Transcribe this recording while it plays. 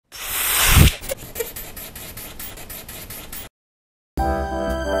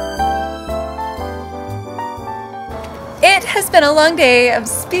been a long day of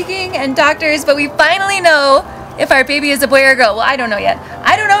speaking and doctors, but we finally know if our baby is a boy or a girl. Well, I don't know yet.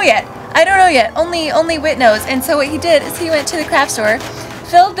 I don't know yet. Only Whit knows. And so what he did is he went to the craft store,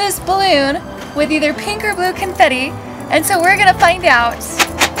 filled this balloon with either pink or blue confetti, and so we're gonna find out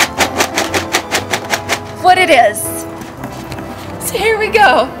what it is. So here we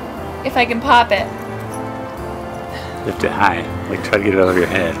go. If I can pop it. Lift it high. Like try to get it over your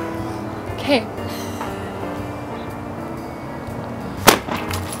head. Okay.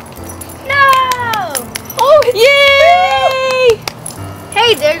 No! Oh, yay!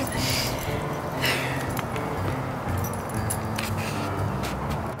 Hey, there's...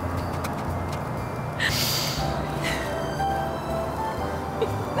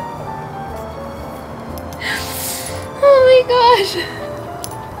 Oh my gosh.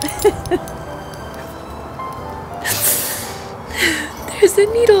 There's a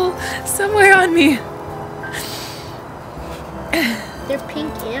needle somewhere on me. They're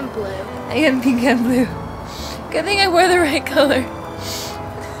pink and blue. I am pink and blue. Good thing I wore the right color.